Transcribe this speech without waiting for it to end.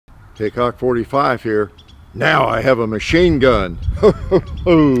Hickok 45 here. Now I have a machine gun.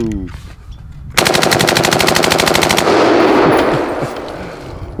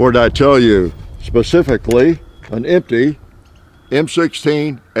 What did I tell you? Specifically, an empty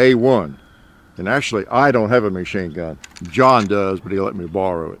M16A1. And actually, I don't have a machine gun. John does, but he let me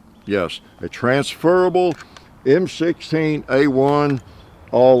borrow it. Yes, a transferable M16A1,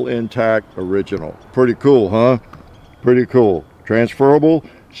 all intact original. Pretty cool, huh? Pretty cool. Transferable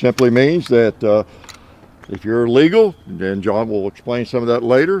simply means that if you're legal, and John will explain some of that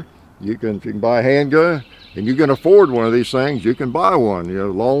later, if you can buy a handgun and you can afford one of these things, you can buy one. You know,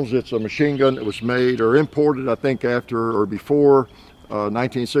 as long as it's a machine gun that was made or imported, I think after or before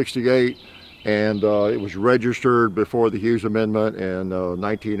 1968, and it was registered before the Hughes Amendment in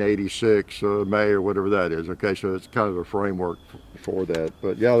 1986, May or whatever that is. Okay, so it's kind of a framework for that.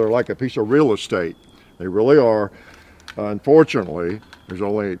 But yeah, they're like a piece of real estate. They really are. Unfortunately, there's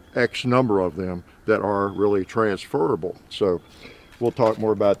only X number of them that are really transferable. So we'll talk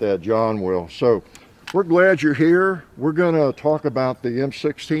more about that, John will. So we're glad you're here. We're going to talk about the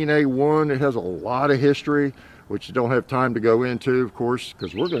M16A1. It has a lot of history, which you don't have time to go into, of course,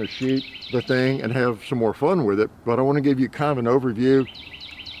 because we're going to shoot the thing and have some more fun with it. But I want to give you kind of an overview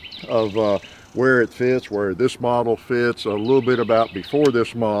of where it fits, where this model fits, a little bit about before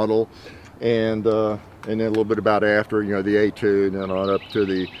this model, and then a little bit about after, you know, the A2, and then on up to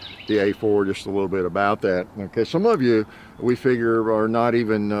the A4, just a little bit about that. Okay, some of you, we figure, are not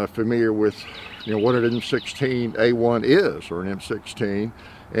even familiar with, you know, what an M16A1 is, or an M16,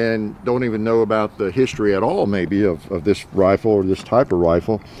 and don't even know about the history at all, maybe, of this rifle or this type of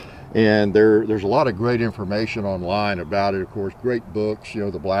rifle. And there's a lot of great information online about it, of course, great books, you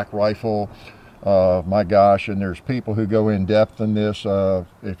know, the Black Rifle, my gosh, and there's people who go in depth in this.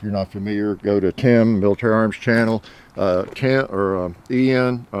 If you're not familiar, go to Tim, Military Arms channel,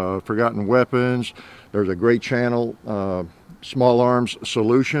 Ian, Forgotten Weapons. There's a great channel, Small Arms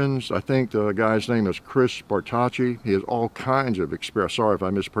Solutions. I think the guy's name is Chris Bartacci. He has all kinds of experience. Sorry if I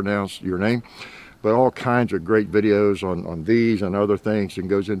mispronounced your name, but all kinds of great videos on these and other things, and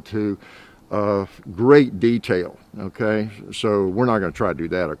goes into great detail. Okay, so we're not going to try to do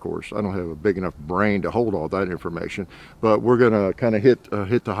that, of course. I don't have a big enough brain to hold all that information, but we're going to kind of hit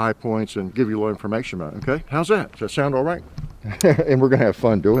the high points and give you a little information about it. Okay, how's that? Does that sound all right? And we're going to have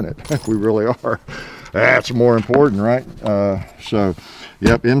fun doing it. We really are. That's more important, right? So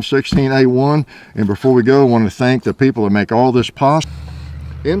yep, M16A1. And before we go, I want to thank the people that make all this possible.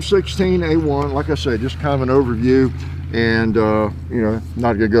 M16A1, like I said, just kind of an overview, and you know,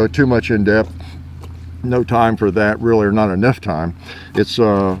 not going to go too much in depth. No time for that, really, or not enough time. It's you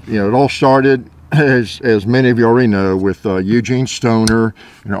know, it all started, as many of you already know, with Eugene Stoner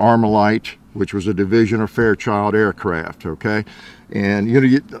and Armalite, which was a division of Fairchild Aircraft. Okay, and you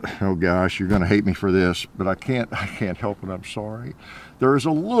know, oh gosh, you're going to hate me for this, but I can't help it. I'm sorry. There is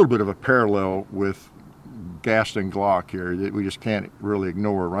a little bit of a parallel with Gaston Glock here that we just can't really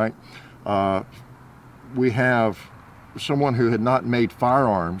ignore, right? We have someone who had not made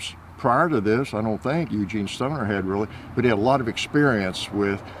firearms prior to this. I don't think Eugene Stoner had really, but he had a lot of experience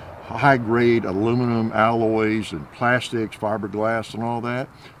with high-grade aluminum alloys and plastics, fiberglass and all that.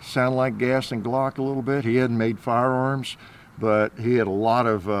 Sound like Gaston Glock a little bit. He hadn't made firearms, but he had a lot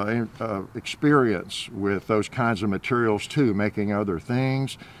of experience with those kinds of materials too, making other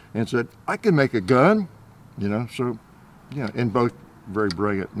things, and said, I can make a gun, you know. So yeah, and both very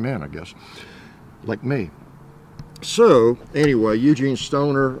brilliant men, I guess, like me. So anyway, Eugene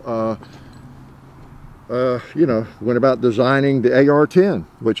Stoner, you know, went about designing the AR-10,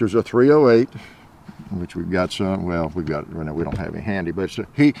 which was a 308, which we've got some. Well, we don't have any handy, but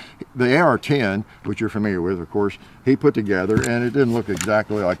the AR-10, which you're familiar with, of course, he put together, and it didn't look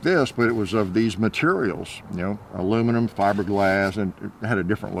exactly like this, but it was of these materials, you know, aluminum, fiberglass, and it had a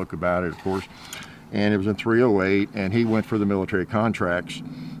different look about it, of course. And it was in 308, and he went for the military contracts.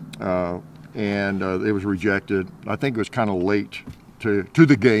 And it was rejected. I think it was kind of late to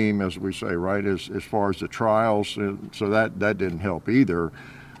the game, as we say, right, as far as the trials, so that didn't help either.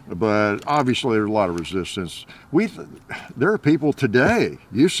 But obviously there's a lot of resistance. There are people today,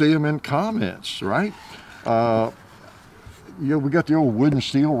 you see them in comments, right? You know, we got the old wood and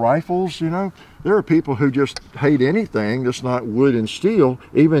steel rifles, you know. There are people who just hate anything that's not wood and steel,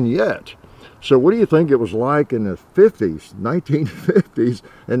 even yet. So what do you think it was like in the 50s, 1950s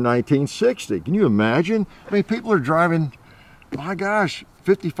and 1960? Can you imagine? I mean, people are driving, my gosh,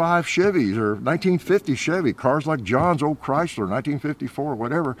 55 Chevys or 1950 Chevy, cars like John's old Chrysler, 1954,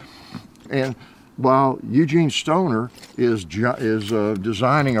 whatever. And while Eugene Stoner is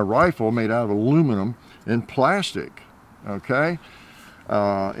designing a rifle made out of aluminum and plastic, okay?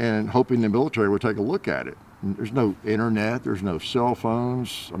 and hoping the military would take a look at it. There's no internet, there's no cell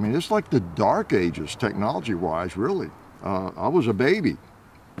phones. I mean, it's like the dark ages technology-wise, really. I was a baby,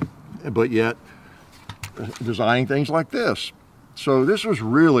 but yet designing things like this. So this was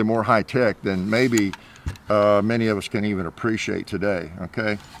really more high-tech than maybe many of us can even appreciate today,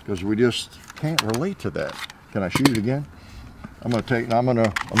 okay? Because we just can't relate to that. Can I shoot it again? I'm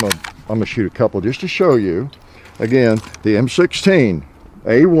gonna shoot a couple just to show you. Again, the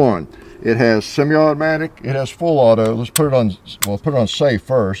M16A1. It has semi-automatic, it has full auto. Let's put it on, well, put it on safe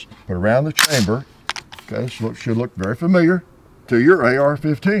first. Put it around the chamber. Okay, so it should look very familiar to your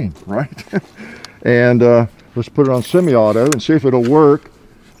AR-15, right? And let's put it on semi-auto and see if it'll work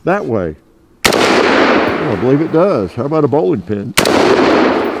that way. Oh, I believe it does. How about a bowling pin?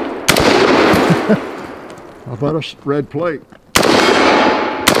 How about a red plate?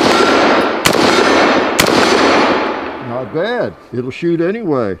 Not bad. It'll shoot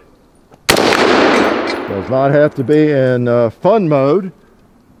anyway. Does not have to be in fun mode.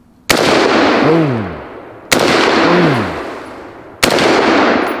 Boom. Boom.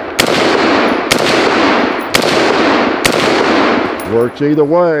 Works either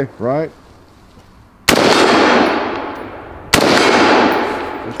way, right?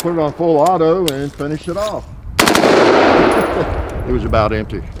 Let's put it on full auto and finish it off. It was about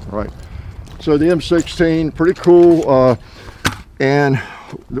empty, right? So the M16, pretty cool. And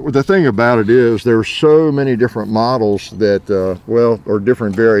the thing about it is there's so many different models that, well, or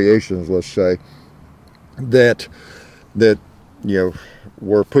different variations, let's say, that you know,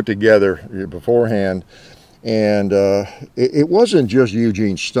 were put together beforehand. And it wasn't just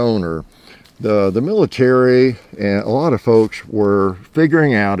Eugene Stoner. The military and a lot of folks were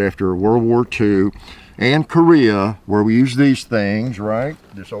figuring out after World War II and Korea, where we use these things, right?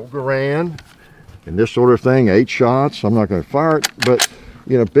 This old Garand and this sort of thing, 8 shots. I'm not going to fire it, but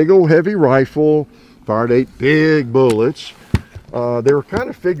you know, big old heavy rifle, fired 8 big bullets. They were kind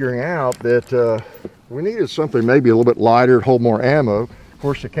of figuring out that we needed something maybe a little bit lighter, hold more ammo. Of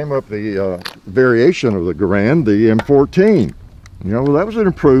course, it came up the variation of the Garand, the M14. You know, well, that was an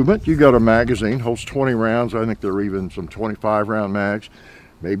improvement. You got a magazine, holds 20 rounds. I think there are even some 25-round mags,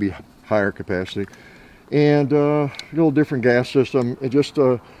 maybe higher capacity. And a little different gas system, and just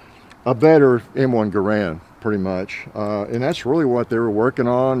a better M1 Garand, pretty much. And that's really what they were working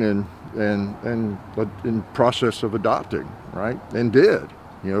on and in process of adopting, right? And did.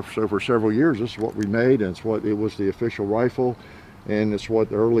 You know, so for several years, this is what we made, and it was the official rifle, and it's what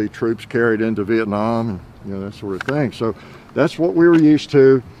the early troops carried into Vietnam, and you know, that sort of thing. So that's what we were used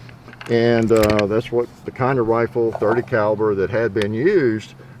to, and that's what the kind of rifle, 30 caliber, that had been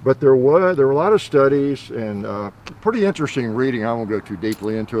used. But there were a lot of studies and pretty interesting reading. I won't go too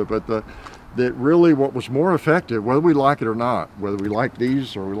deeply into it, but that really what was more effective, whether we like it or not, whether we like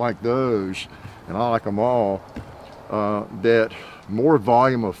these or we like those, and I like them all, that more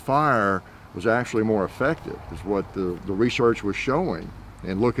volume of fire was actually more effective, is what the research was showing,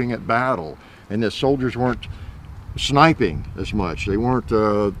 and looking at battle, and that soldiers weren't sniping as much. They weren't,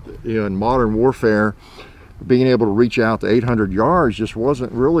 you know, in modern warfare, being able to reach out to 800 yards just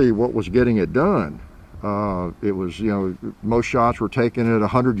wasn't really what was getting it done. It was, you know, most shots were taken at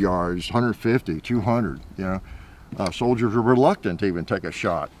 100 yards, 150, 200, you know. Soldiers were reluctant to even take a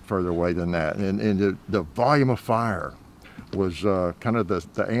shot further away than that. And the volume of fire was kind of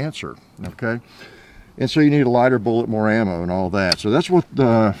the answer, okay? And so you need a lighter bullet, more ammo, and all that. So that's what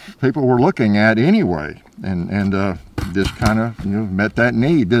people were looking at anyway. And this kind of, you know, met that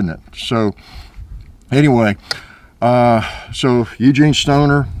need, didn't it? So anyway, so Eugene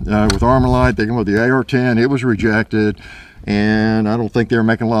Stoner with Armalite, they came with the AR-10. It was rejected, and I don't think they were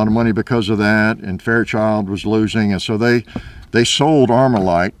making a lot of money because of that, and Fairchild was losing, and so they sold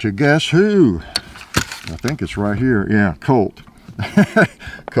Armalite to guess who? I think it's right here. Yeah, Colt.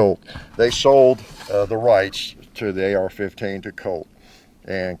 Colt. They sold the rights to the AR-15 to Colt,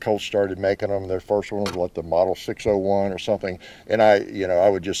 and Colt started making them. Their first one was what, the Model 601 or something. And I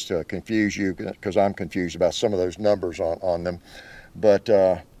would just confuse you, because I'm confused about some of those numbers on them. But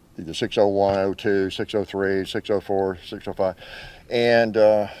the 601, 02, 603, 604, 605,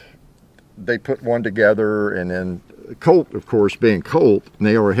 and they put one together. And then Colt, of course, being Colt, and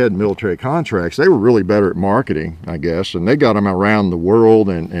they already had military contracts, they were really better at marketing, I guess, and they got them around the world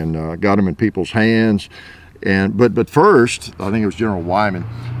and got them in people's hands. But first, I think it was General Wyman,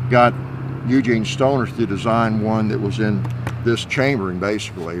 got Eugene Stoner to design one that was in this chambering,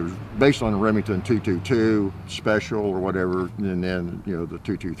 basically. It was based on the Remington 222 special or whatever, and then, you know, the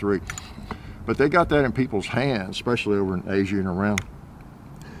 223. But they got that in people's hands, especially over in Asia and around,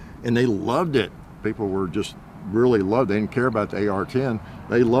 and they loved it. People were just really loved it. They didn't care about the AR-10.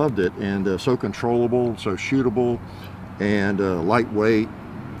 They loved it, and so controllable, so shootable, and lightweight,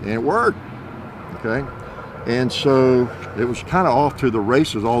 and it worked. Okay, and so it was kind of off to the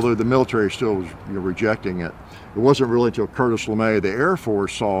races, although the military still was, you know, rejecting it. It wasn't really until Curtis LeMay, the Air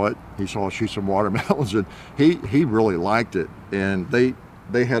Force, saw it. He saw it shoot some watermelons, and he really liked it. And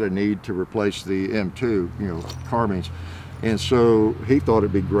they had a need to replace the M2, you know, carbines. And so he thought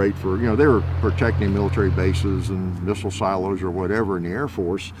it'd be great for, you know, they were protecting military bases and missile silos or whatever in the Air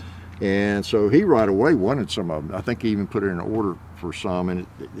Force. And so he right away wanted some of them. I think he even put in an order for some, and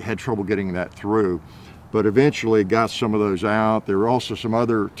it had trouble getting that through. But eventually got some of those out. There were also some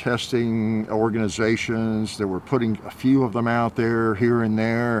other testing organizations that were putting a few of them out there here and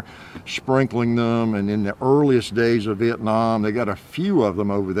there, sprinkling them. And in the earliest days of Vietnam, they got a few of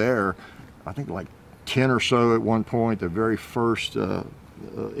them over there. I think like 10 or so at one point, the very first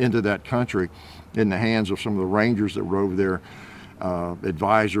into that country, in the hands of some of the Rangers that were over there,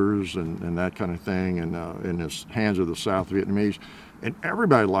 advisors and that kind of thing, and in the hands of the South Vietnamese. And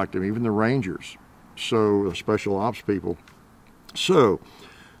everybody liked them, even the Rangers. So the special ops people. So,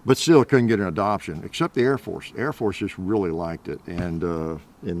 but still couldn't get an adoption, except the Air Force. Air Force just really liked it, and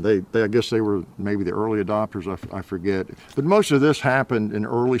they I guess they were maybe the early adopters. I forget. But most of this happened in the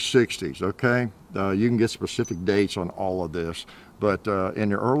early '60s. Okay, you can get specific dates on all of this, but in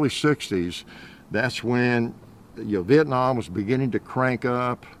the early '60s, that's when, you know, Vietnam was beginning to crank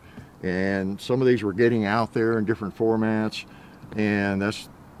up, and some of these were getting out there in different formats, and that's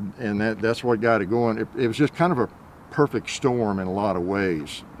what got it going. It was just kind of a perfect storm in a lot of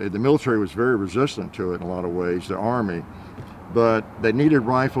ways. The military was very resistant to it in a lot of ways, the Army, but they needed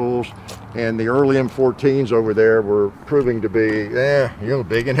rifles, and the early M14s over there were proving to be, you know,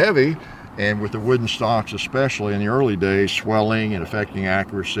 big and heavy, and with the wooden stocks especially in the early days, swelling and affecting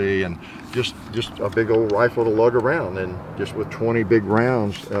accuracy, and just a big old rifle to lug around, and just with 20 big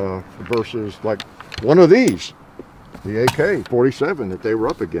rounds versus like one of these, the AK-47 that they were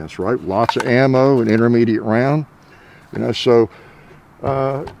up against, right? Lots of ammo and intermediate round, you know. So,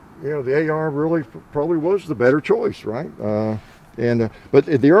 you know, the AR really probably was the better choice, right? But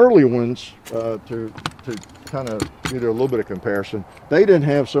the early ones, to kind of give you a little bit of comparison, they didn't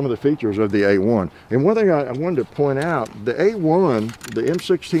have some of the features of the A1. And one thing I wanted to point out, the A1, the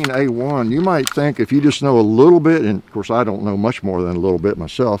M16A1, you might think if you just know a little bit, and of course I don't know much more than a little bit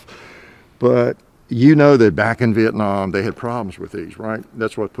myself, but you know that back in Vietnam, they had problems with these, right?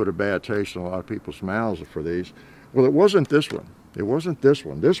 That's what put a bad taste in a lot of people's mouths for these. Well, it wasn't this one. It wasn't this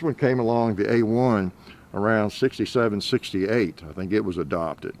one. This one came along, the A1, around 67, 68. I think it was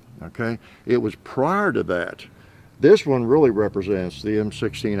adopted, okay? It was prior to that. This one really represents the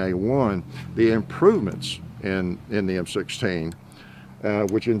M16A1, the improvements in the M16,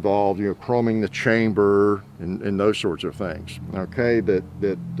 which involved, you know, chroming the chamber and those sorts of things, okay, that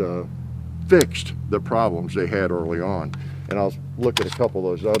fixed the problems they had early on. And I'll look at a couple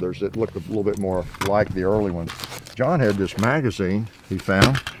of those others that look a little bit more like the early ones. John had this magazine he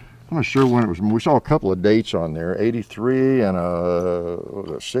found. I'm not sure when it was. We saw a couple of dates on there, 83 and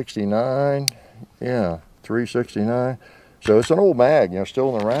a 69. Yeah, 369. So it's an old mag, you know,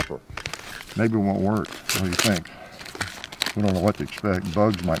 still in the wrapper. Maybe it won't work. What do you think? We don't know what to expect.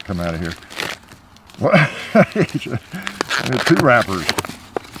 Bugs might come out of here. Well, two wrappers.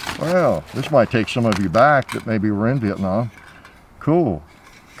 Well, this might take some of you back that maybe were in Vietnam. Cool.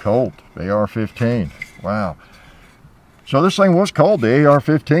 Colt, AR-15. Wow. So this thing was called the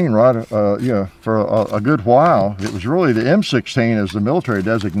AR-15, right? You know, for a good while. It was really the M16 as the military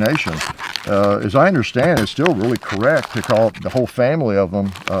designation. As I understand, it's still really correct to call the whole family of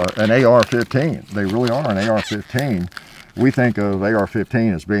them an AR-15. They really are an AR-15. We think of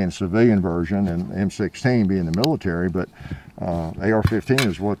AR-15 as being the civilian version and M16 being the military, but AR-15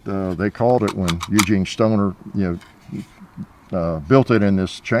 is what they called it when Eugene Stoner, you know, built it in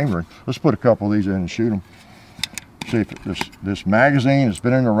this chamber. Let's put a couple of these in and shoot them. See if this magazine has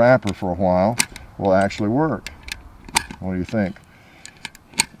been in the wrapper for a while will actually work. What do you think?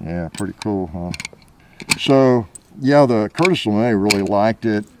 Yeah, pretty cool, huh? So, yeah, the Curtis LeMay really liked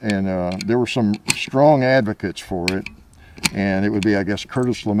it, and there were some strong advocates for it. And it would be, I guess,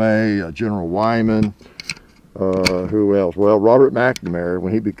 Curtis LeMay, General Wyman, who else? Well, Robert McNamara,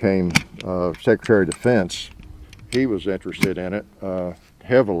 when he became Secretary of Defense, he was interested in it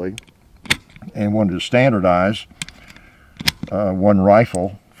heavily and wanted to standardize one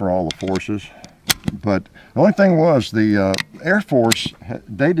rifle for all the forces. But the only thing was the Air Force,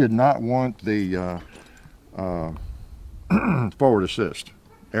 they did not want the forward assist.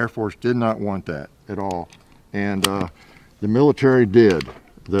 Air Force did not want that at all. And the military did,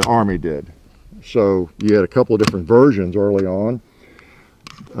 the Army did. So you had a couple of different versions early on.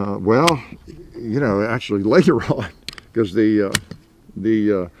 Well, you know, actually later on, because the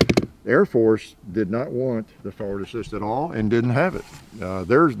Air Force did not want the forward assist at all and didn't have it.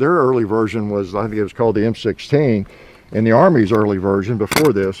 Their early version was, I think it was called the M16, and the Army's early version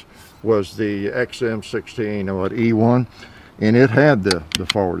before this was the XM16A1, and it had the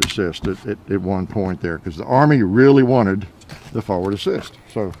forward assist at one point there, because the Army really wanted the forward assist.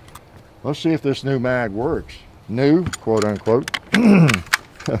 So let's see if this new mag works. New, quote unquote. You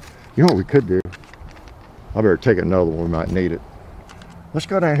know what we could do? I better take another one, we might need it. Let's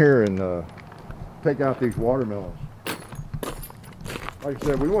go down here and take out these watermelons. Like I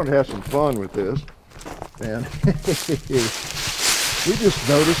said, we want to have some fun with this. And we just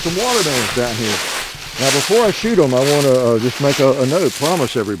noticed some watermelons down here. Now before I shoot them, I want to just make a note,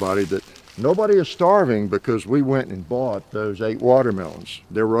 promise everybody that nobody is starving because we went and bought those 8 watermelons.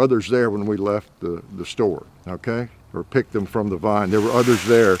 There were others there when we left the store, okay? Or picked them from the vine. There were others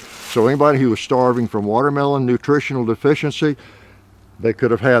there. So anybody who was starving from watermelon nutritional deficiency, they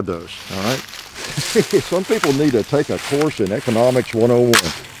could have had those, all right? Some people need to take a course in Economics 101.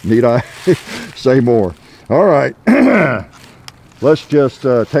 Need I say more? All right, let's just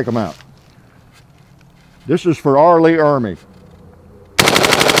take them out. This is for R. Lee Ermey.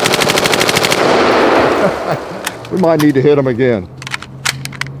 We might need to hit them again,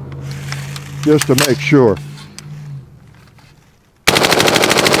 just to make sure.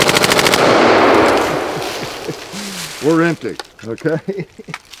 We're empty, okay?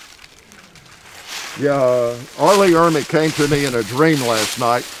 Yeah, R. Lee Ermey came to me in a dream last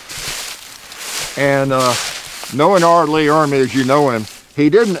night, and knowing R. Lee Ermey as you know him, he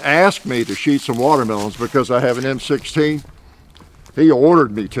didn't ask me to shoot some watermelons because I have an M16. He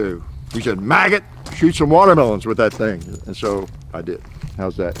ordered me to. He said, "Maggot, shoot some watermelons with that thing." And so I did.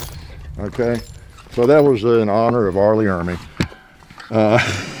 How's that? Okay, so that was in honor of R. Lee Ermey.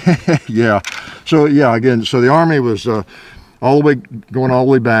 Yeah. So yeah, again, so the Army was going all the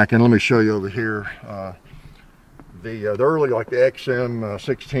way back, and let me show you over here. The early, like the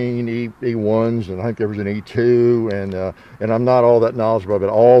XM16 E1s, and I think there was an E2, and I'm not all that knowledgeable about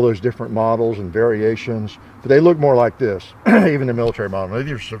all those different models and variations, but they look more like this. Even the military model, maybe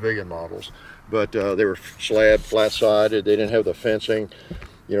they're civilian models, but they were slab, flat-sided. They didn't have the fencing,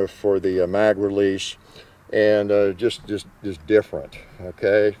 you know, for the mag release. And just different,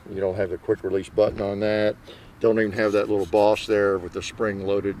 okay? You don't have the quick release button on that. Don't even have that little boss there with the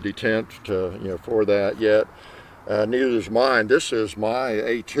spring-loaded detent to, you know, for that yet. Neither is mine. This is my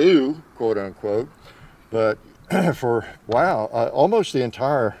A2, quote unquote. But for, wow, almost the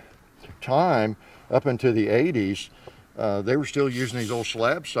entire time up into the 80s, they were still using these old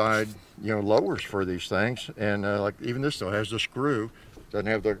slab side, you know, lowers for these things. And like even this still has the screw, doesn't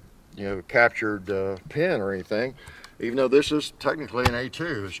have the, you know, captured pin or anything, even though this is technically an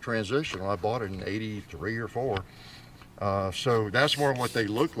A2. It's transitional. I bought it in 83 or 4. So that's more what they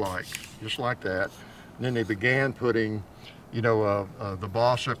look like, just like that. And then they began putting, you know, the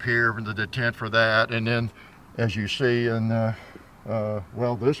boss up here and the detent for that. And then, as you see in,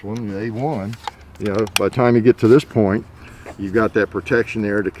 well, this one, the A1, you know, by the time you get to this point, you've got that protection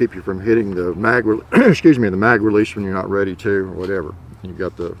there to keep you from hitting the mag, excuse me, the mag release when you're not ready to, or whatever. You've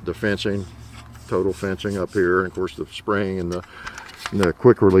got the fencing, total fencing up here, and of course the spring and the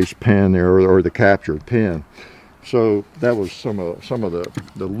quick release pin there, or the captured pin. So that was some of the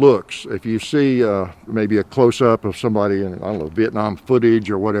looks. If you see maybe a close-up of somebody in, I don't know, Vietnam footage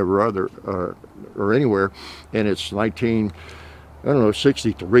or whatever other, or anywhere, and it's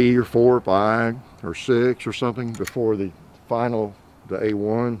 63 or 4 or 5 or 6 or something before the final, the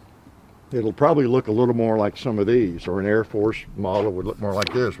A1, it'll probably look a little more like some of these, or an Air Force model would look more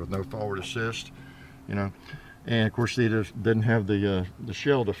like this with no forward assist, you know. And of course, they just didn't have the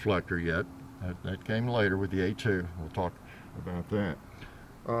shell deflector yet. That came later with the A2. We'll talk about that.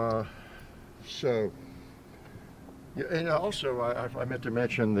 So, yeah, and also I meant to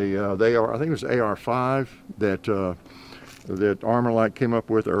mention the AR, I think it was AR-5 that Armalite came up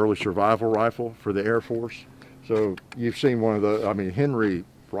with, the early survival rifle for the Air Force. So you've seen one of the, I mean, Henry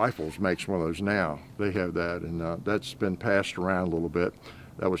Rifles makes one of those now. They have that, and that's been passed around a little bit.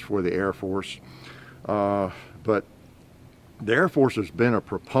 That was for the Air Force. But the Air Force has been a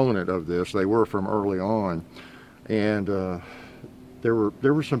proponent of this. They were from early on, and there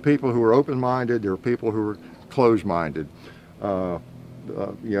were some people who were open-minded. There were people who were closed-minded. You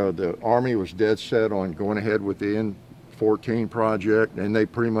know, the Army was dead set on going ahead with the N14 project, and they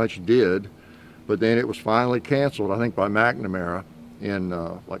pretty much did. But then it was finally canceled, I think, by McNamara in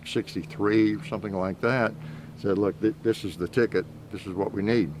like 63 or something like that. Said, look, this is the ticket. This is what we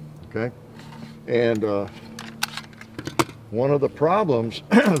need. Okay. And one of the problems,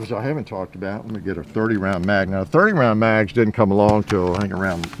 which I haven't talked about, let me get a 30 round mag. Now 30 round mags didn't come along till I think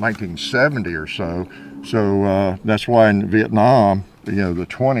around 1970 or so. So that's why in Vietnam, you know, the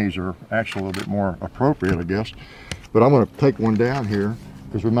 20s are actually a little bit more appropriate, I guess. But I'm going to take one down here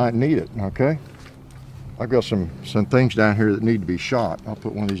because we might need it, okay? I've got some things down here that need to be shot. I'll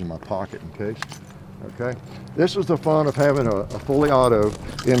put one of these in my pocket in case. Okay, this is the fun of having a fully auto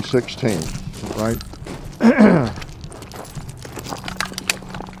M16, right?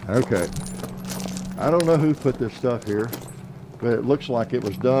 Okay, I don't know who put this stuff here, but it looks like it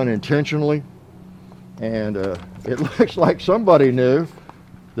was done intentionally, and it looks like somebody knew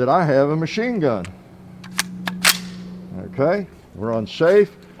that I have a machine gun. Okay, we're on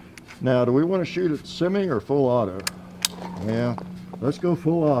safe. Now, do we want to shoot it semi or full auto? Yeah, let's go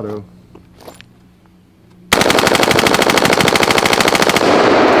full auto.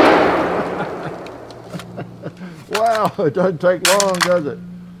 Wow, it doesn't take long, does it?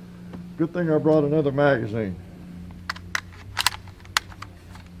 Good thing I brought another magazine.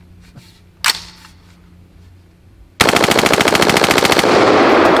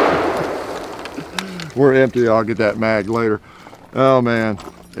 We're empty. I'll get that mag later. Oh man,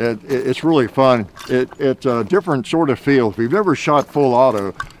 it's really fun. It's a different sort of feel. If you've ever shot full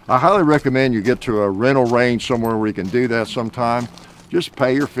auto, I highly recommend you get to a rental range somewhere where you can do that sometime. Just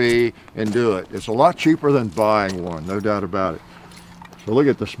pay your fee and do it. It's a lot cheaper than buying one, no doubt about it. So look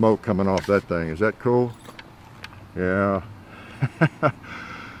at the smoke coming off that thing. Is that cool? Yeah.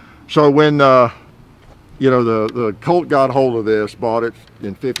 So when you know, the Colt got hold of this, bought it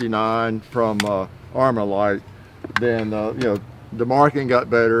in '59 from Armalite, then you know, the marketing got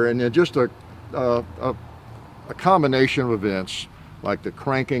better, and then just a combination of events like the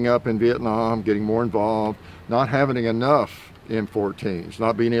cranking up in Vietnam, getting more involved, not having enough M14s,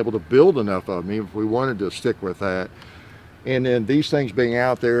 not being able to build enough of them, even if we wanted to stick with that. And then these things being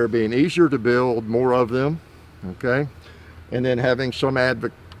out there, being easier to build, more of them, okay? And then having some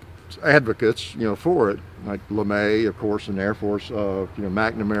advocates, you know, for it, like LeMay, of course, in the Air Force, you know,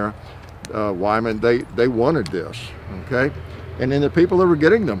 McNamara, Wyman, they wanted this, okay? And then the people that were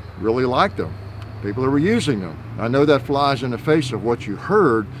getting them really liked them. People that were using them. I know that flies in the face of what you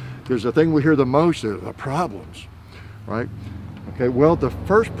heard, because the thing we hear the most are the problems, right? Okay, well, the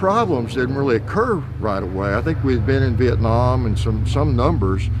first problems didn't really occur right away. I think we'd been in Vietnam and some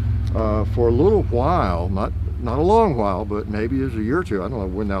numbers for a little while, not a long while, but maybe it was a year or two. I don't know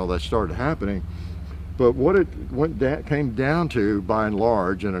when all that started happening. But what it came down to, by and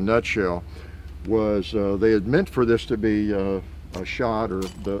large, in a nutshell, was they had meant for this to be a shot, or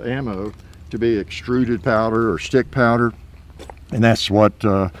the ammo to be extruded powder or stick powder, and that's what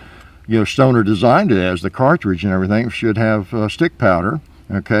you know, Stoner designed it as. The cartridge and everything should have stick powder,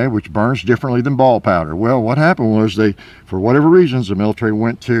 okay, which burns differently than ball powder. Well, what happened was they, for whatever reasons, the military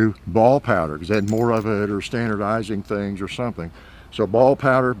went to ball powder because they had more of it, or standardizing things or something. So ball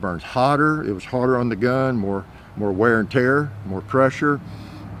powder burns hotter. It was harder on the gun, more wear and tear, more pressure,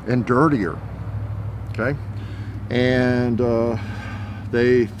 and dirtier, okay? And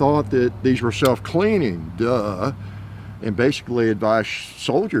they thought that these were self-cleaning, duh. And basically advised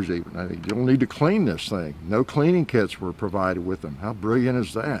soldiers even, I think, you don't need to clean this thing. No cleaning kits were provided with them. How brilliant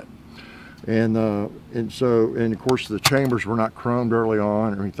is that? And of course the chambers were not chromed early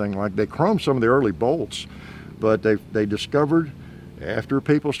on or anything like that. They chromed some of the early bolts, but they discovered, after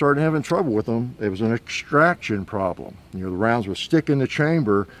people started having trouble with them, it was an extraction problem. You know, the rounds would stick in the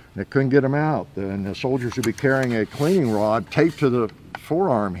chamber and they couldn't get them out. And the soldiers would be carrying a cleaning rod taped to the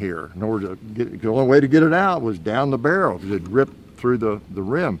forearm here. In order to get, the only way to get it out was down the barrel, because it ripped through the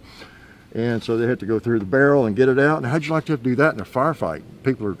rim. And so they had to go through the barrel and get it out. And how'd you like to do that in a firefight?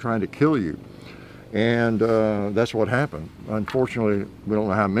 People are trying to kill you. And that's what happened. Unfortunately, we don't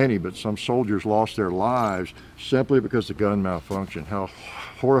know how many, but some soldiers lost their lives simply because the gun malfunctioned. How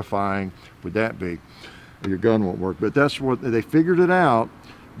horrifying would that be? Your gun won't work. But that's what they figured it out,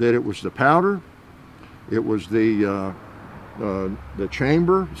 that it was the powder, it was the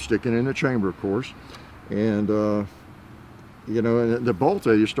chamber, sticking in the chamber, of course, and you know, and the bolt,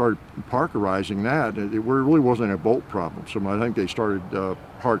 they just started parkerizing that. It really wasn't a bolt problem. So I think they started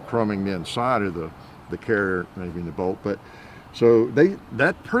part crumbing the inside of the carrier, maybe in the bolt. But so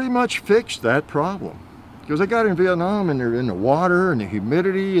that pretty much fixed that problem, because they got in Vietnam and they're in the water and the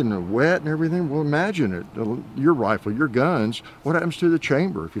humidity and the wet and everything. Well, imagine it, your rifle, your guns, what happens to the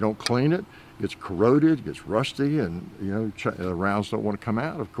chamber if you don't clean it? It gets corroded, gets rusty, and you know, the rounds don't want to come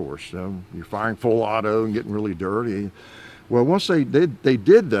out, of course. You're firing full auto and getting really dirty. Well, once they did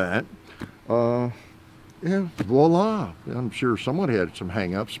that, yeah, voila. I'm sure someone had some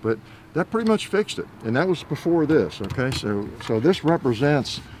hang-ups, but that pretty much fixed it. And that was before this, okay? So this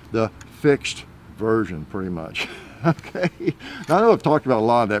represents the fixed version pretty much. Okay, now, I know I've talked about a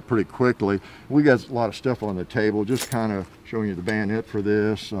lot of that pretty quickly. We got a lot of stuff on the table, just kind of showing you the bayonet for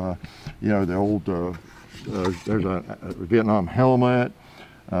this. You know, the old, there's a Vietnam helmet.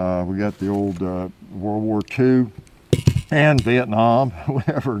 We got the old World War II and Vietnam,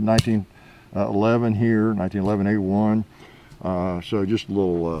 whatever, 1911 here, 1911 A1. So just a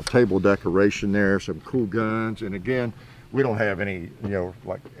little table decoration there, some cool guns. And again, we don't have any, you know,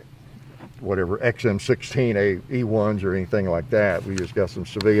 like whatever XM16A1s or anything like that. We just got some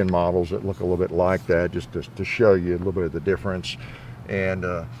civilian models that look a little bit like that, just to show you a little bit of the difference. And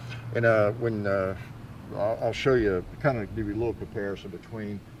when I'll show you, kind of give you a little comparison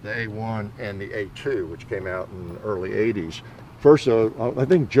between the A1 and the A2, which came out in the early 80s. First, I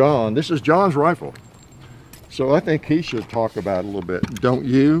think John, this is John's rifle. So I think he should talk about it a little bit, don't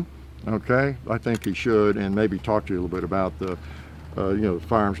you? Okay, I think he should, and maybe talk to you a little bit about the you know,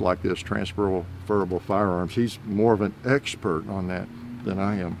 firearms like this, transferable firearms. He's more of an expert on that than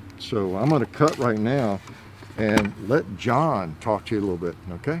I am. So I'm going to cut right now and let John talk to you a little bit,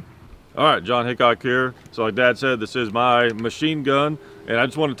 okay? All right, John Hickok here. So like Dad said, this is my machine gun, and I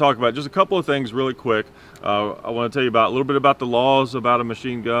just want to talk about just a couple of things really quick. I want to tell you about a little bit about the laws about a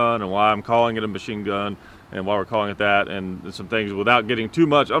machine gun and why I'm calling it a machine gun and why we're calling it that, and some things without getting too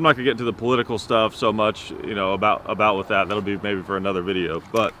much. I'm not gonna get into the political stuff so much, you know, about with that. That'll be maybe for another video.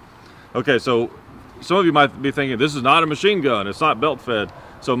 But okay, so some of you might be thinking this is not a machine gun, it's not belt fed.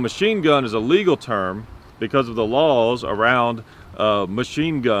 So machine gun is a legal term because of the laws around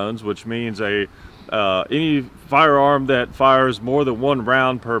machine guns, which means any firearm that fires more than one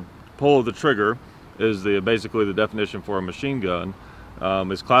round per pull of the trigger is basically the definition for a machine gun.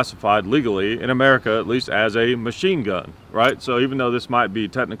 Is classified legally in America, at least, as a machine gun, right? So even though this might be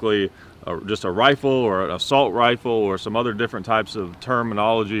technically just a rifle or an assault rifle or some other different types of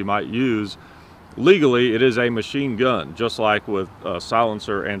terminology you might use, legally it is a machine gun, just like with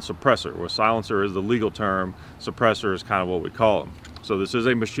silencer and suppressor, where silencer is the legal term, suppressor is kind of what we call them. So this is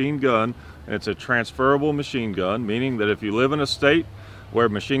a machine gun, and it's a transferable machine gun, meaning that if you live in a state where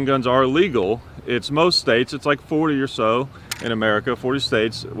machine guns are legal, it's most states, it's like 40 or so in America, 40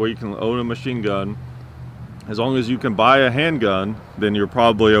 states where you can own a machine gun. As long as you can buy a handgun, then you're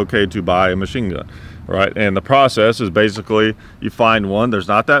probably okay to buy a machine gun, right? And the process is basically you find one. There's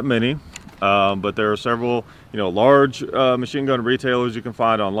not that many, but there are several, you know, large machine gun retailers you can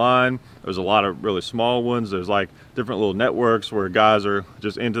find online. There's a lot of really small ones. There's like different little networks where guys are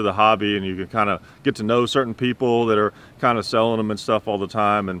just into the hobby, and you can kind of get to know certain people that are kind of selling them and stuff all the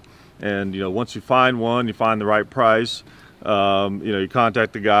time. And you know, once you find one, you find the right price. You know, you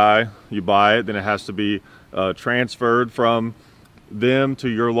contact the guy, you buy it, then it has to be transferred from them to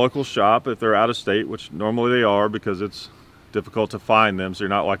your local shop if they're out of state, which normally they are because it's difficult to find them, so you're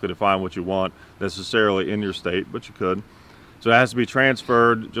not likely to find what you want necessarily in your state, but you could. So it has to be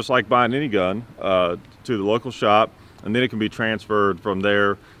transferred, just like buying any gun, to the local shop, and then it can be transferred from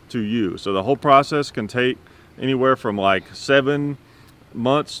there to you. So the whole process can take anywhere from like 7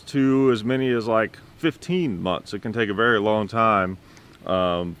 months to as many as like 15 months. It can take a very long time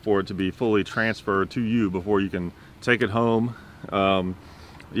for it to be fully transferred to you before you can take it home.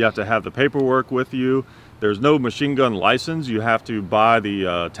 You have to have the paperwork with you. There's no machine gun license. You have to buy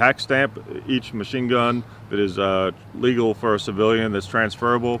the tax stamp. Each machine gun that is legal for a civilian that's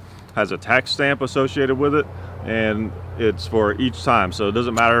transferable has a tax stamp associated with it, and it's for each time. So it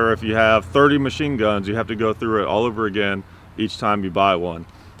doesn't matter if you have 30 machine guns, you have to go through it all over again each time you buy one.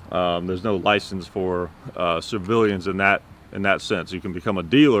 There's no license for civilians in that sense. You can become a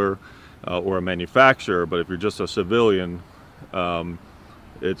dealer or a manufacturer, but if you're just a civilian,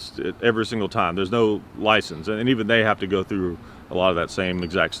 it's every single time. There's no license, and even they have to go through a lot of that same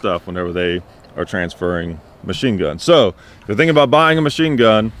exact stuff whenever they are transferring machine guns. So if you're thinking about buying a machine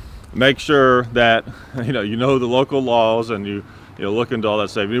gun, make sure that you know the local laws, and you look into all that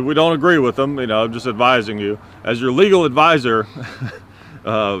stuff. We don't agree with them. I'm just advising you as your legal advisor.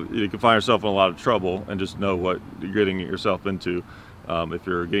 You can find yourself in a lot of trouble, and just know what you're getting yourself into if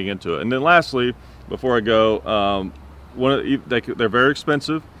you're getting into it. And then lastly, before I go, they're very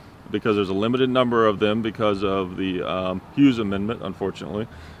expensive because there's a limited number of them because of the Hughes Amendment, unfortunately,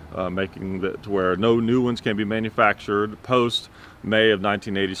 making it to where no new ones can be manufactured post May of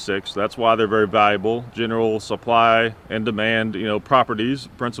 1986. That's why they're very valuable. General supply and demand, properties,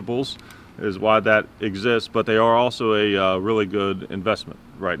 principles, is why that exists, but they are also a really good investment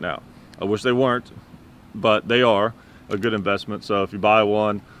right now. I wish they weren't, but they are a good investment. So if you buy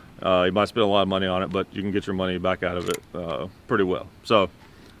one, you might spend a lot of money on it, but you can get your money back out of it pretty well. So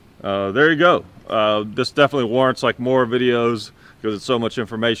there you go. This definitely warrants like more videos because it's so much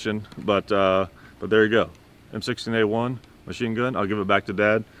information, but there you go. M16A1 machine gun. I'll give it back to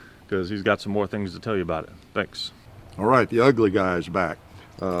Dad because he's got some more things to tell you about it. Thanks. All right, the ugly guy is back.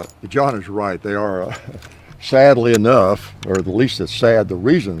 John is right. They are, sadly enough, or at least it's sad, the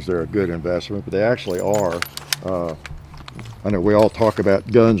reasons they're a good investment, but they actually are. I know we all talk about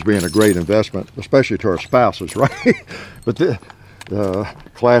guns being a great investment, especially to our spouses, right? But the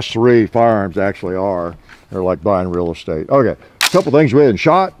Class 3 firearms actually are. They're like buying real estate. Okay, a couple things we hadn't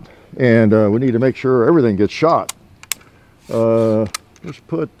shot, and we need to make sure everything gets shot. Let's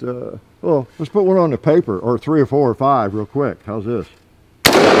put one on the paper, or 3 or 4 or 5 real quick. How's this?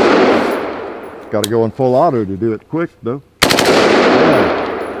 Got to go in full auto to do it quick though.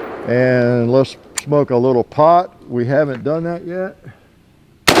 Yeah. And let's smoke a little pot. We haven't done that yet.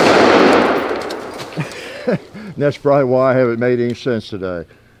 That's probably why I haven't made any sense today.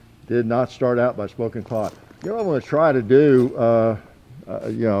 Did not start out by smoking pot. You know what I'm going to try to do,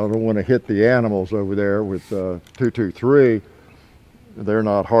 you know, I don't want to hit the animals over there with 223. They're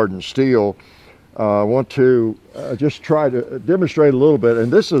not hardened steel. I want to just try to demonstrate a little bit,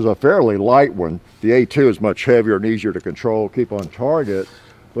 and this is a fairly light one. The A2 is much heavier and easier to control, keep on target.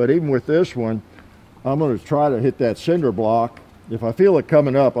 But even with this one, I'm going to try to hit that cinder block. If I feel it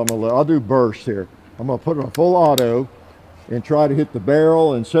coming up, I'll do bursts here. I'm going to put it on full auto and try to hit the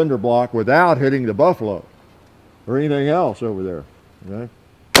barrel and cinder block without hitting the buffalo or anything else over there. Okay.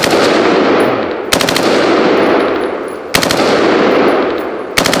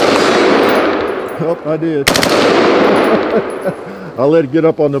 Oh, I did. I let it get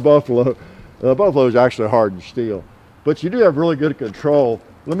up on the buffalo. The buffalo is actually hardened steel, but you do have really good control.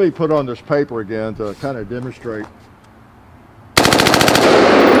 Let me put on this paper again to kind of demonstrate.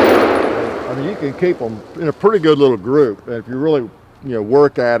 I mean, you can keep them in a pretty good little group, and if you really,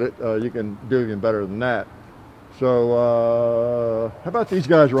 work at it, you can do even better than that. So, how about these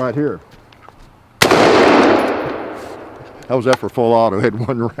guys right here? How was that for full auto? Had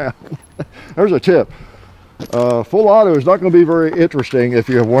 1 round. There's a tip. Full auto is not going to be very interesting if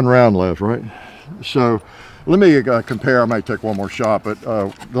you have 1 round left, right? So let me compare. I might take one more shot, but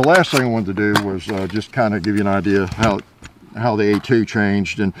the last thing I wanted to do was just kind of give you an idea how the A2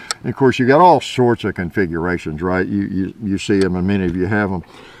 changed. And of course, you got all sorts of configurations, right? You see them, and many of you have them.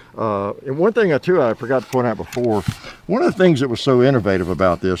 And one thing too I forgot to point out before, one of the things that was so innovative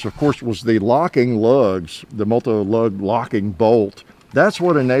about this, of course, was the locking lugs, the multi-lug locking bolt. That's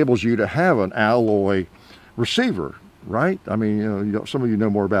what enables you to have an alloy receiver, right? I mean, some of you know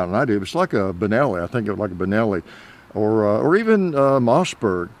more about it than I do. It's like a Benelli. I think it's like a Benelli, or even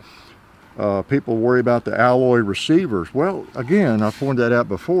Mossberg. People worry about the alloy receivers. Well, again, I pointed that out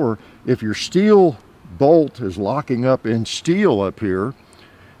before. If your steel bolt is locking up in steel up here,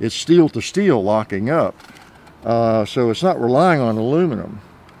 it's steel to steel locking up. So it's not relying on aluminum.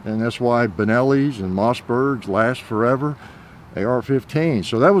 And that's why Benellis and Mossbergs last forever. AR-15.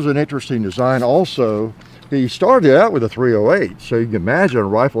 So that was an interesting design. Also, he started out with a 308. So you can imagine a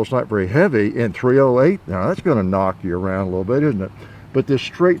rifle is not very heavy in 308. Now that's going to knock you around a little bit, isn't it? But this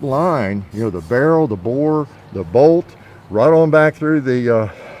straight line, the barrel, the bore, the bolt, right on back through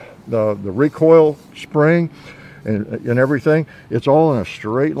the recoil spring and everything, it's all in a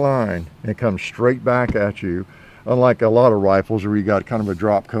straight line and comes straight back at you, unlike a lot of rifles where you got kind of a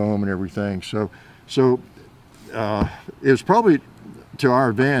drop comb and everything. So it was probably to our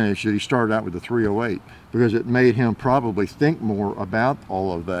advantage that he started out with the 308, because it made him probably think more about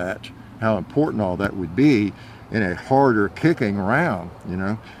all of that, how important all that would be in a harder kicking round,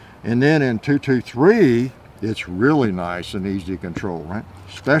 And then in 223, it's really nice and easy to control, right?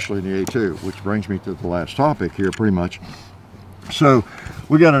 Especially in the A2, which brings me to the last topic here pretty much. So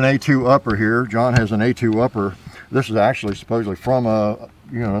we got an A2 upper here. John has an A2 upper. This is actually supposedly from a,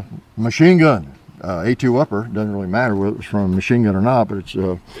 machine gun. A2 upper, doesn't really matter whether it's from a machine gun or not, but it's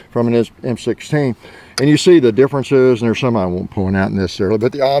from an M16. And you see the differences, and there's some I won't point out necessarily,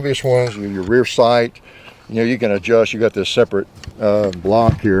 but the obvious ones, your rear sight, you can adjust. You got this separate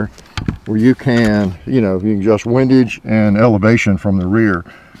block here where you can, you can adjust windage and elevation from the rear.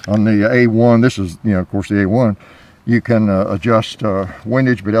 On the A1, this is, of course, the A1, you can adjust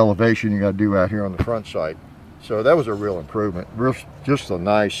windage, but elevation you got to do out here on the front sight. So that was a real improvement. Just a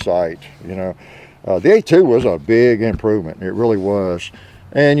nice sight, The A2 was a big improvement. It really was.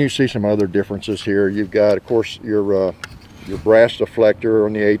 And you see some other differences here. You've got, of course, your brass deflector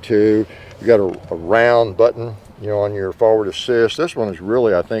on the A2. You got a round button, on your forward assist. This one is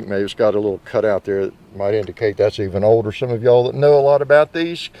really, I think, maybe it's got a little cutout there that might indicate that's even older. Some of y'all that know a lot about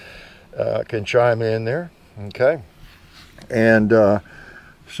these can chime in there. Okay. And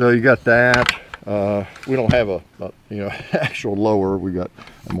So you got that. We don't have a actual lower. We got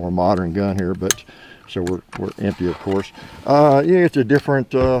a more modern gun here, but so we're empty, of course. It's a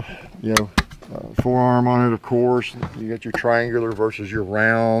different forearm on it, of course. You got your triangular versus your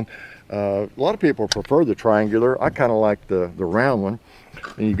round. A lot of people prefer the triangular. I kind of like the round one.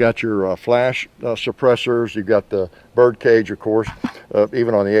 And you got your flash suppressors. You got the bird cage, of course,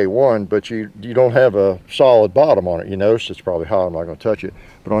 even on the A1, but you don't have a solid bottom on it. You notice it's probably hot. I'm not going to touch it.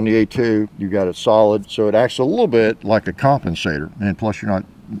 But on the A2, you got it solid, so it acts a little bit like a compensator. And plus, you're not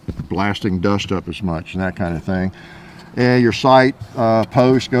blasting dust up as much and that kind of thing. And your sight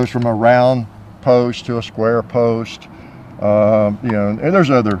post goes from a round post to a square post. And there's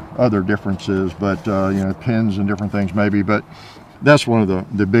other differences, but pins and different things maybe, but that's one of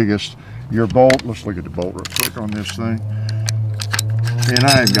the biggest. Your bolt, let's look at the bolt real quick on this thing. And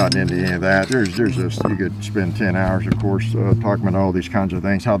I haven't gotten into any of that. There's just, you could spend 10 hours, of course, talking about all these kinds of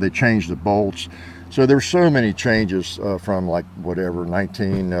things, how they change the bolts. So there's so many changes from like whatever,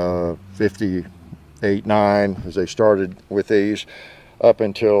 1958, 9, as they started with these, up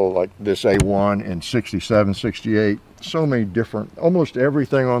until like this A1 in 67, 68. So many different, almost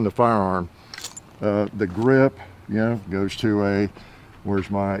everything on the firearm. The grip, goes to a, where's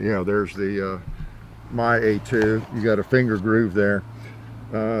my, there's the my A2. You got a finger groove there.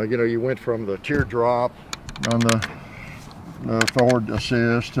 You went from the teardrop on the forward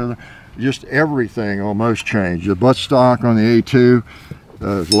assist to just everything almost changed. The buttstock on the A2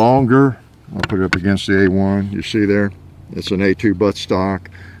 is longer. I'll put it up against the A1. You see there, it's an A2 buttstock.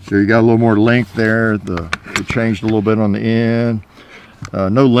 So you got a little more length there. It changed a little bit on the end.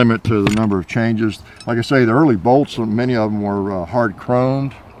 No limit to the number of changes. Like I say, the early bolts, many of them were hard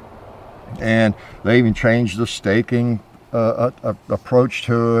chromed, and they even changed the staking approach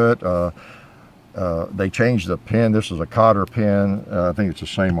to it. They changed the pin. This is a cotter pin. I think it's the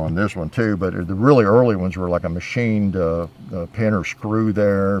same on this one too, but the really early ones were like a machined pin or screw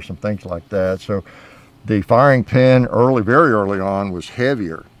there, some things like that. So the firing pin very early on was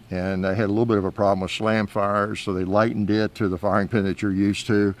heavier, and they had a little bit of a problem with slam fires, so they lightened it to the firing pin that you're used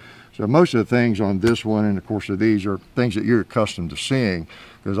to. So most of the things on this one, and of course of these, are things that you're accustomed to seeing,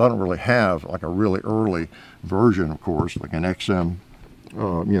 because I don't really have like a really early version, of course, like an XM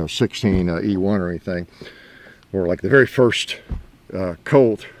 16 E1 or anything, or like the very first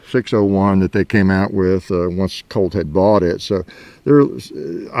Colt 601 that they came out with once Colt had bought it. So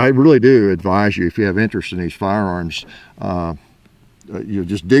I really do advise you, if you have interest in these firearms, you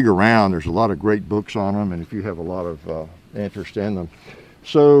just dig around. There's a lot of great books on them, and if you have a lot of interest in them.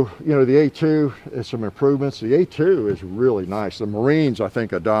 So, the A2 has some improvements. The A2 is really nice. The Marines, I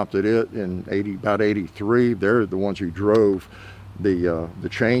think, adopted it in about 83. They're the ones who drove the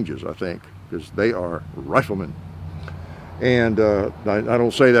changes, I think, because they are riflemen. And I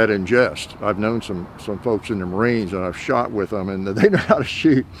don't say that in jest. I've known some folks in the Marines, and I've shot with them, and they know how to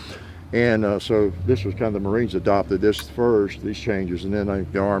shoot. And so this was kind of, the Marines adopted this first, these changes, and then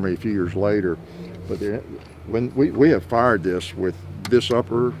the Army a few years later. But when we have fired this with this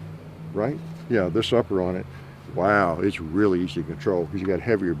upper, right? Yeah, this upper on it. Wow, it's really easy to control, because you got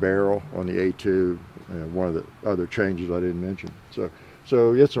heavier barrel on the A2. One of the other changes I didn't mention.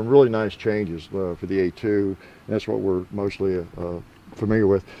 So it's some really nice changes for the A2. And that's what we're mostly familiar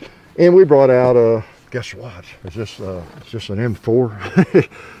with. And we brought out, guess what? It's just an M4.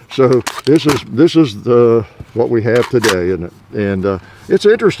 So this is what we have today, isn't it? And it's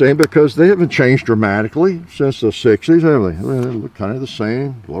interesting because they haven't changed dramatically since the 60s, have they? Well, they look kind of the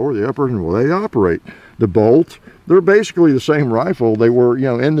same. Lower the upper and the way they operate. The bolt, they're basically the same rifle they were,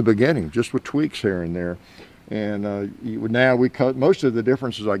 in the beginning, just with tweaks here and there. And now we cut most of the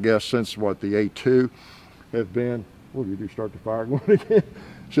differences, I guess, since what the A2 have been. What did you do? Start the fire going again?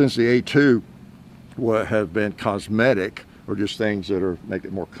 Since the A2 have been cosmetic, or just things that make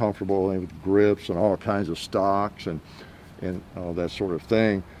it more comfortable, and with grips and all kinds of stocks and all that sort of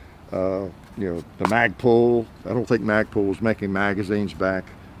thing. The Magpul, I don't think Magpul was making magazines back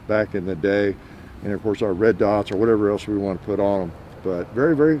in the day. And of course our red dots or whatever else we want to put on them. But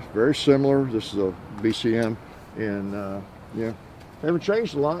very, very, very similar. This is a BCM, and haven't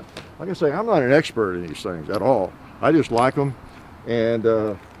changed a lot. Like I say, I'm not an expert in these things at all. I just like them, and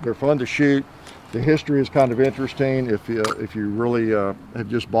they're fun to shoot. The history is kind of interesting. If you really have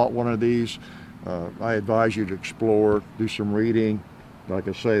just bought one of these, I advise you to explore, do some reading. Like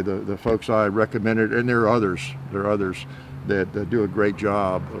I say, the folks I recommended, and there are others that do a great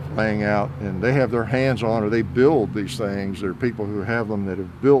job of laying out, and they have their hands on, or they build these things. There are people who have them that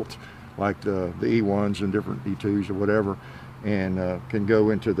have built like the E1s and different E2s or whatever, and can go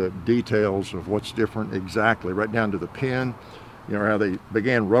into the details of what's different exactly, right down to the pin. you know, how they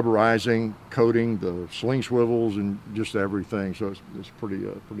began rubberizing, coating the sling swivels and just everything. So it's pretty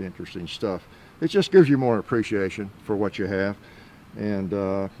interesting stuff. It just gives you more appreciation for what you have. And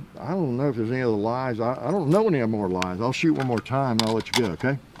I don't know if there's any other lies. I don't know any more lies. I'll shoot one more time and I'll let you go,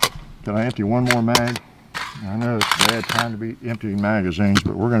 okay? Can I empty one more mag? I know it's a bad time to be emptying magazines,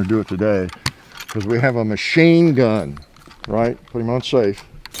 but we're going to do it today because we have a machine gun, right? Put him on safe.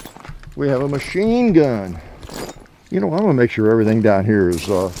 We have a machine gun. You know, I'm going to make sure everything down here is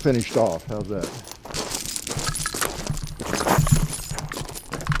finished off. How's that?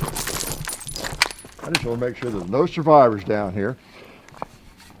 I just want to make sure there's no survivors down here.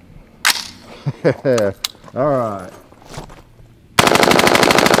 All right.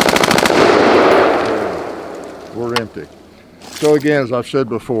 We're empty. So again, as I've said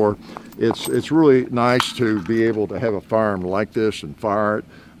before, it's really nice to be able to have a firearm like this and fire it.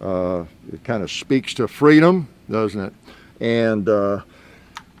 It kind of speaks to freedom, doesn't it? And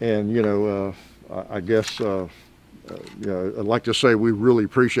you know, I guess you know, I'd like to say we really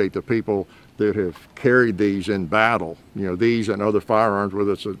appreciate the people that have carried these in battle. You know, these and other firearms,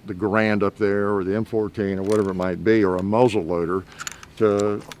 whether it's the Garand up there or the M14 or whatever it might be, or a muzzle loader,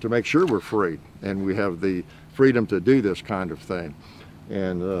 to make sure we're free and we have the freedom to do this kind of thing.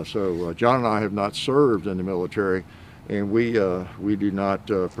 And so John and I have not served in the military, and we do not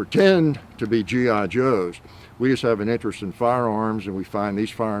pretend to be G.I. Joes. We just have an interest in firearms, and we find these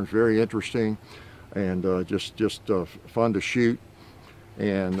firearms very interesting and just fun to shoot.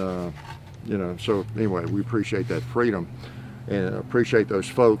 And you know, so anyway, we appreciate that freedom and appreciate those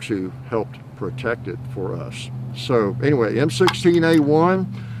folks who helped protect it for us. So anyway,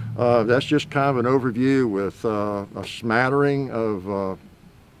 M16A1, that's just kind of an overview with a smattering of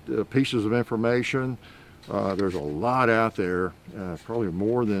pieces of information. There's a lot out there, probably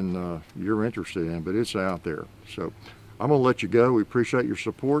more than you're interested in, but it's out there. So I'm going to let you go. We appreciate your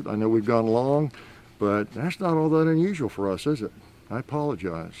support. I know we've gone long, but that's not all that unusual for us, is it? I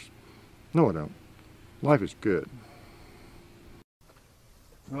apologize. No, I don't. Life is good.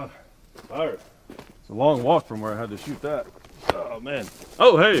 Tired. It's a long walk from where I had to shoot that. Oh man.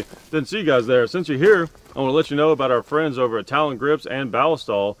 Oh hey, didn't see you guys there. Since you're here, I want to let you know about our friends over at Talon Grips and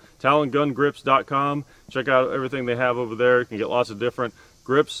Ballistol. TalonGunGrips.com. Check out everything they have over there. You can get lots of different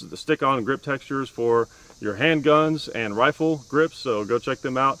grips, the stick-on grip textures for your handguns and rifle grips, so go check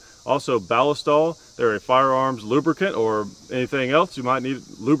them out. Also Ballistol, they're a firearms lubricant or anything else you might need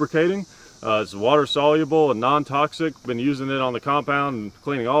lubricating. It's water soluble and non-toxic. Been using it on the compound and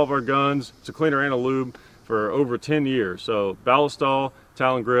cleaning all of our guns. It's a cleaner and a lube for over 10 years. So Ballistol,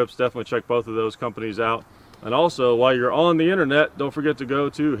 Talon Grips, definitely check both of those companies out. And also, while you're on the internet, don't forget to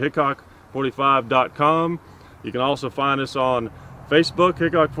go to hickok45.com. You can also find us on Facebook,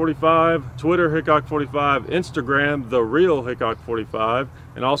 Hickok45, Twitter, Hickok45, Instagram, The Real Hickok45,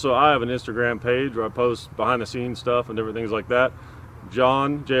 and also I have an Instagram page where I post behind the scenes stuff and different things like that.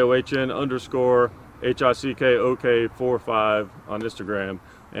 John, JOHN_HICKOK45 on Instagram.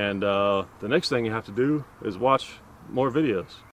 And the next thing you have to do is watch more videos.